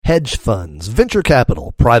hedge funds, venture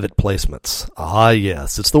capital, private placements. Ah,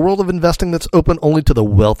 yes, it's the world of investing that's open only to the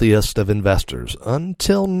wealthiest of investors,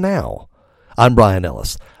 until now. I'm Brian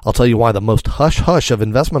Ellis. I'll tell you why the most hush-hush of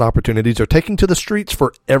investment opportunities are taking to the streets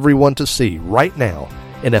for everyone to see right now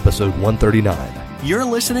in episode 139. You're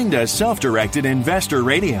listening to Self-Directed Investor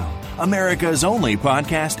Radio, America's only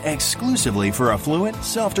podcast exclusively for affluent,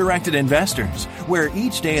 self-directed investors, where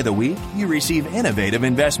each day of the week you receive innovative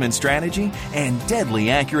investment strategy and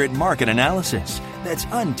deadly accurate market analysis that's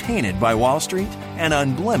untainted by Wall Street and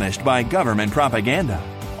unblemished by government propaganda,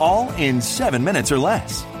 all in 7 minutes or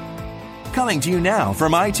less. Coming to you now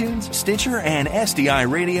from iTunes, Stitcher, and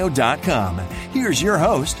SDIRadio.com, here's your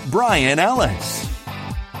host, Brian Ellis.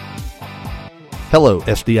 Hello,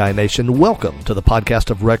 SDI Nation. Welcome to the podcast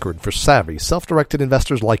of record for savvy, self-directed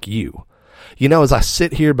investors like you. You know, as I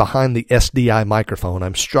sit here behind the SDI microphone,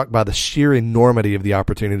 I'm struck by the sheer enormity of the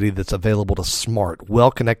opportunity that's available to smart,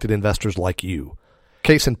 well-connected investors like you.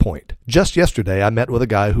 Case in point, just yesterday I met with a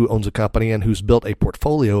guy who owns a company and who's built a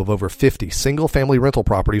portfolio of over 50 single-family rental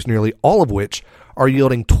properties, nearly all of which are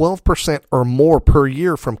yielding 12% or more per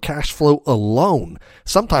year from cash flow alone,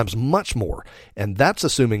 sometimes much more. And that's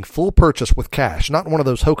assuming full purchase with cash, not one of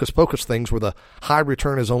those hocus-pocus things where the high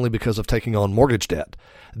return is only because of taking on mortgage debt.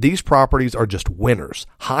 These properties are just winners,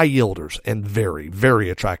 high yielders, and very, very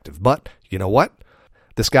attractive. But you know what?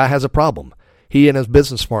 This guy has a problem. He and his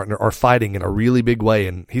business partner are fighting in a really big way,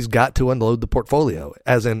 and he's got to unload the portfolio,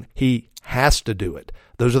 as in he has to do it.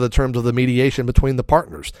 Those are the terms of the mediation between the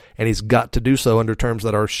partners, and he's got to do so under terms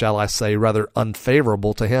that are, shall I say, rather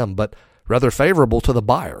unfavorable to him, but rather favorable to the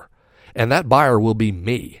buyer. And that buyer will be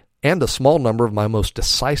me, and a small number of my most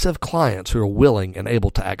decisive clients who are willing and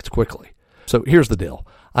able to act quickly. So here's the deal.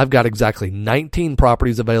 I've got exactly 19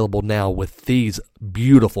 properties available now with these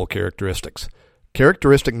beautiful characteristics.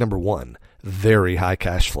 Characteristic number 1, very high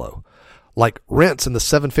cash flow. Like rents in the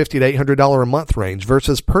 $750 to $800 a month range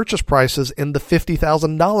versus purchase prices in the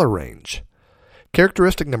 $50,000 range.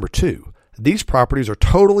 Characteristic number 2, these properties are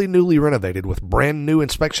totally newly renovated with brand new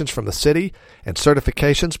inspections from the city and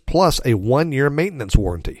certifications plus a 1-year maintenance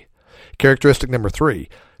warranty. Characteristic number 3,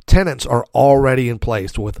 tenants are already in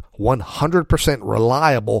place with 100%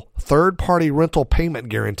 reliable third-party rental payment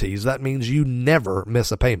guarantees. That means you never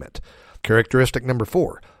miss a payment. Characteristic number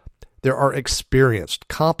 4, there are experienced,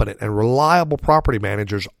 competent, and reliable property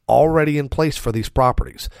managers already in place for these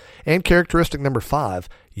properties. And characteristic number 5,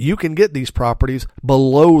 you can get these properties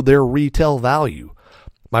below their retail value.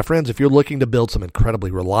 My friends, if you're looking to build some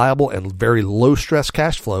incredibly reliable and very low-stress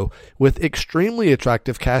cash flow with extremely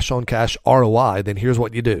attractive cash-on-cash ROI, then here's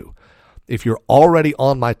what you do. If you're already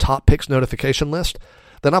on my top picks notification list,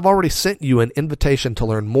 then I've already sent you an invitation to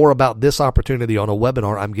learn more about this opportunity on a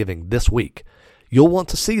webinar I'm giving this week. You'll want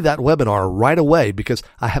to see that webinar right away because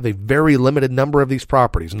I have a very limited number of these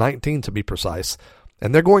properties, 19 to be precise,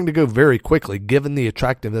 and they're going to go very quickly given the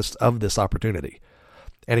attractiveness of this opportunity.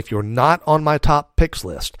 And if you're not on my top picks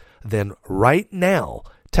list, then right now,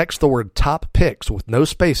 text the word top picks with no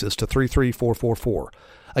spaces to 33444.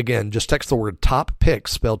 Again, just text the word top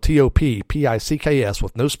picks, spelled TOPPICKS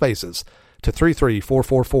with no spaces, to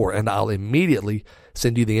 33444, and I'll immediately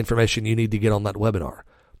send you the information you need to get on that webinar.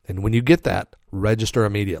 And when you get that, register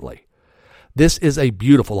immediately. This is a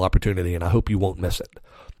beautiful opportunity, and I hope you won't miss it.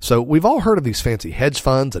 So we've all heard of these fancy hedge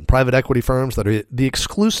funds and private equity firms that are the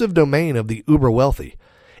exclusive domain of the uber wealthy.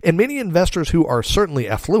 And many investors who are certainly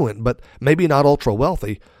affluent, but maybe not ultra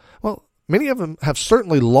wealthy, well, many of them have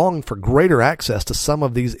certainly longed for greater access to some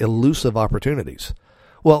of these elusive opportunities.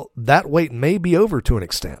 Well, that wait may be over to an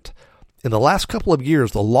extent. In the last couple of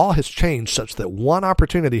years, the law has changed such that one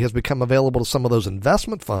opportunity has become available to some of those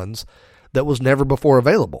investment funds that was never before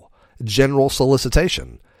available: general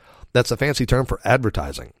solicitation. That's a fancy term for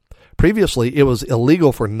advertising. Previously, it was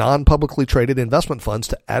illegal for non-publicly traded investment funds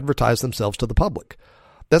to advertise themselves to the public.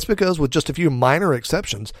 That's because, with just a few minor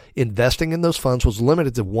exceptions, investing in those funds was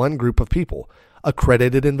limited to one group of people: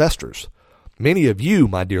 accredited investors. Many of you,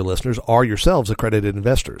 my dear listeners, are yourselves accredited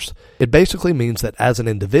investors. It basically means that as an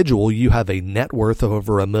individual, you have a net worth of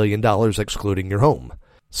over $1 million excluding your home.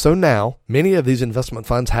 So now, many of these investment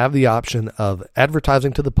funds have the option of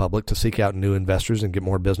advertising to the public to seek out new investors and get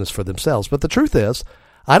more business for themselves. But the truth is,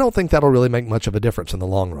 I don't think that'll really make much of a difference in the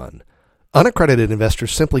long run. Unaccredited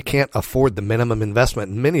investors simply can't afford the minimum investment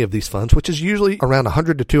in many of these funds, which is usually around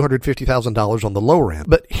 $100,000 to $250,000 on the lower end.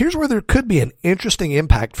 But here's where there could be an interesting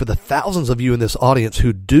impact for the thousands of you in this audience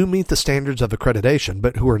who do meet the standards of accreditation,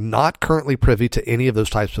 but who are not currently privy to any of those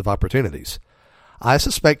types of opportunities. I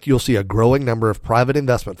suspect you'll see a growing number of private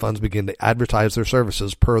investment funds begin to advertise their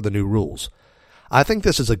services per the new rules. I think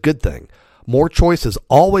this is a good thing. More choice is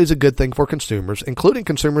always a good thing for consumers, including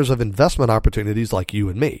consumers of investment opportunities like you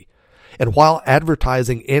and me. And while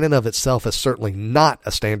advertising in and of itself is certainly not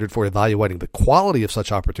a standard for evaluating the quality of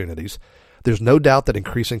such opportunities, there's no doubt that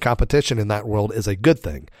increasing competition in that world is a good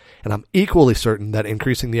thing. And I'm equally certain that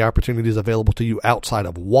increasing the opportunities available to you outside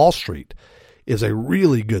of Wall Street is a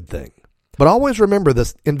really good thing. But always remember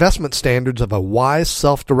the investment standards of a wise,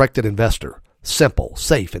 self-directed investor. Simple,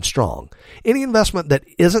 safe, and strong. Any investment that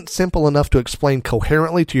isn't simple enough to explain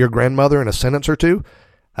coherently to your grandmother in a sentence or two,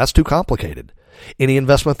 that's too complicated. Any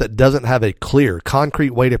investment that doesn't have a clear,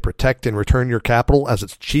 concrete way to protect and return your capital as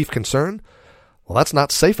its chief concern, well, that's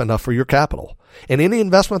not safe enough for your capital. And any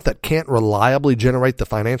investment that can't reliably generate the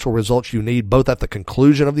financial results you need both at the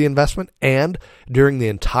conclusion of the investment and during the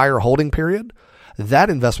entire holding period,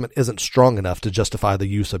 that investment isn't strong enough to justify the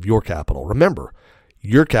use of your capital. Remember,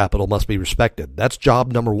 your capital must be respected. That's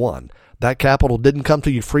job number one. That capital didn't come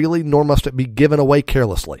to you freely, nor must it be given away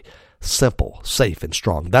carelessly. Simple, safe, and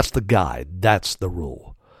strong. That's the guide. That's the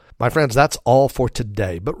rule. My friends, that's all for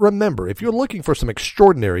today. But remember, if you're looking for some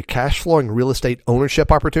extraordinary cash-flowing real estate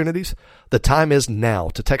ownership opportunities, the time is now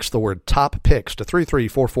to text the word TOP PICKS to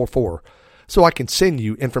 33444 so I can send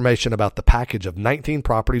you information about the package of 19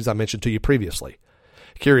 properties I mentioned to you previously.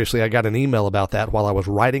 Curiously, I got an email about that while I was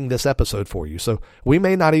writing this episode for you, so we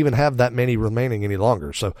may not even have that many remaining any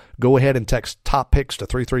longer. So go ahead and text TOP PICKS to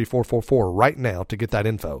 33444 right now to get that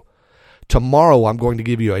info. Tomorrow, I'm going to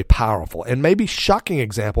give you a powerful and maybe shocking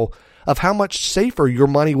example of how much safer your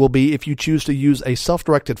money will be if you choose to use a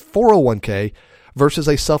self-directed 401k versus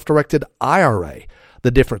a self-directed IRA.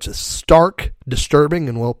 The difference is stark, disturbing,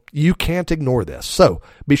 and, well, you can't ignore this. So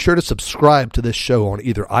be sure to subscribe to this show on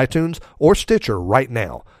either iTunes or Stitcher right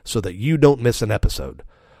now so that you don't miss an episode.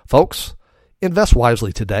 Folks, invest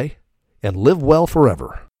wisely today and live well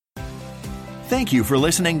forever. Thank you for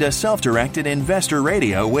listening to Self-Directed Investor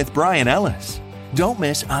Radio with Brian Ellis. Don't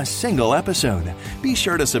miss a single episode. Be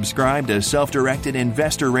sure to subscribe to Self-Directed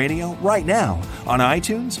Investor Radio right now on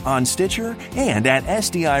iTunes, on Stitcher, and at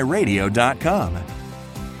SDIRadio.com.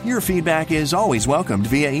 Your feedback is always welcomed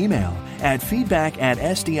via email at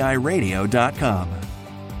feedback@SDIRadio.com.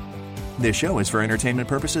 This show is for entertainment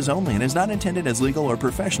purposes only and is not intended as legal or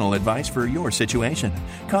professional advice for your situation.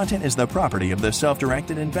 Content is the property of the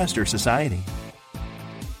Self-Directed Investor Society.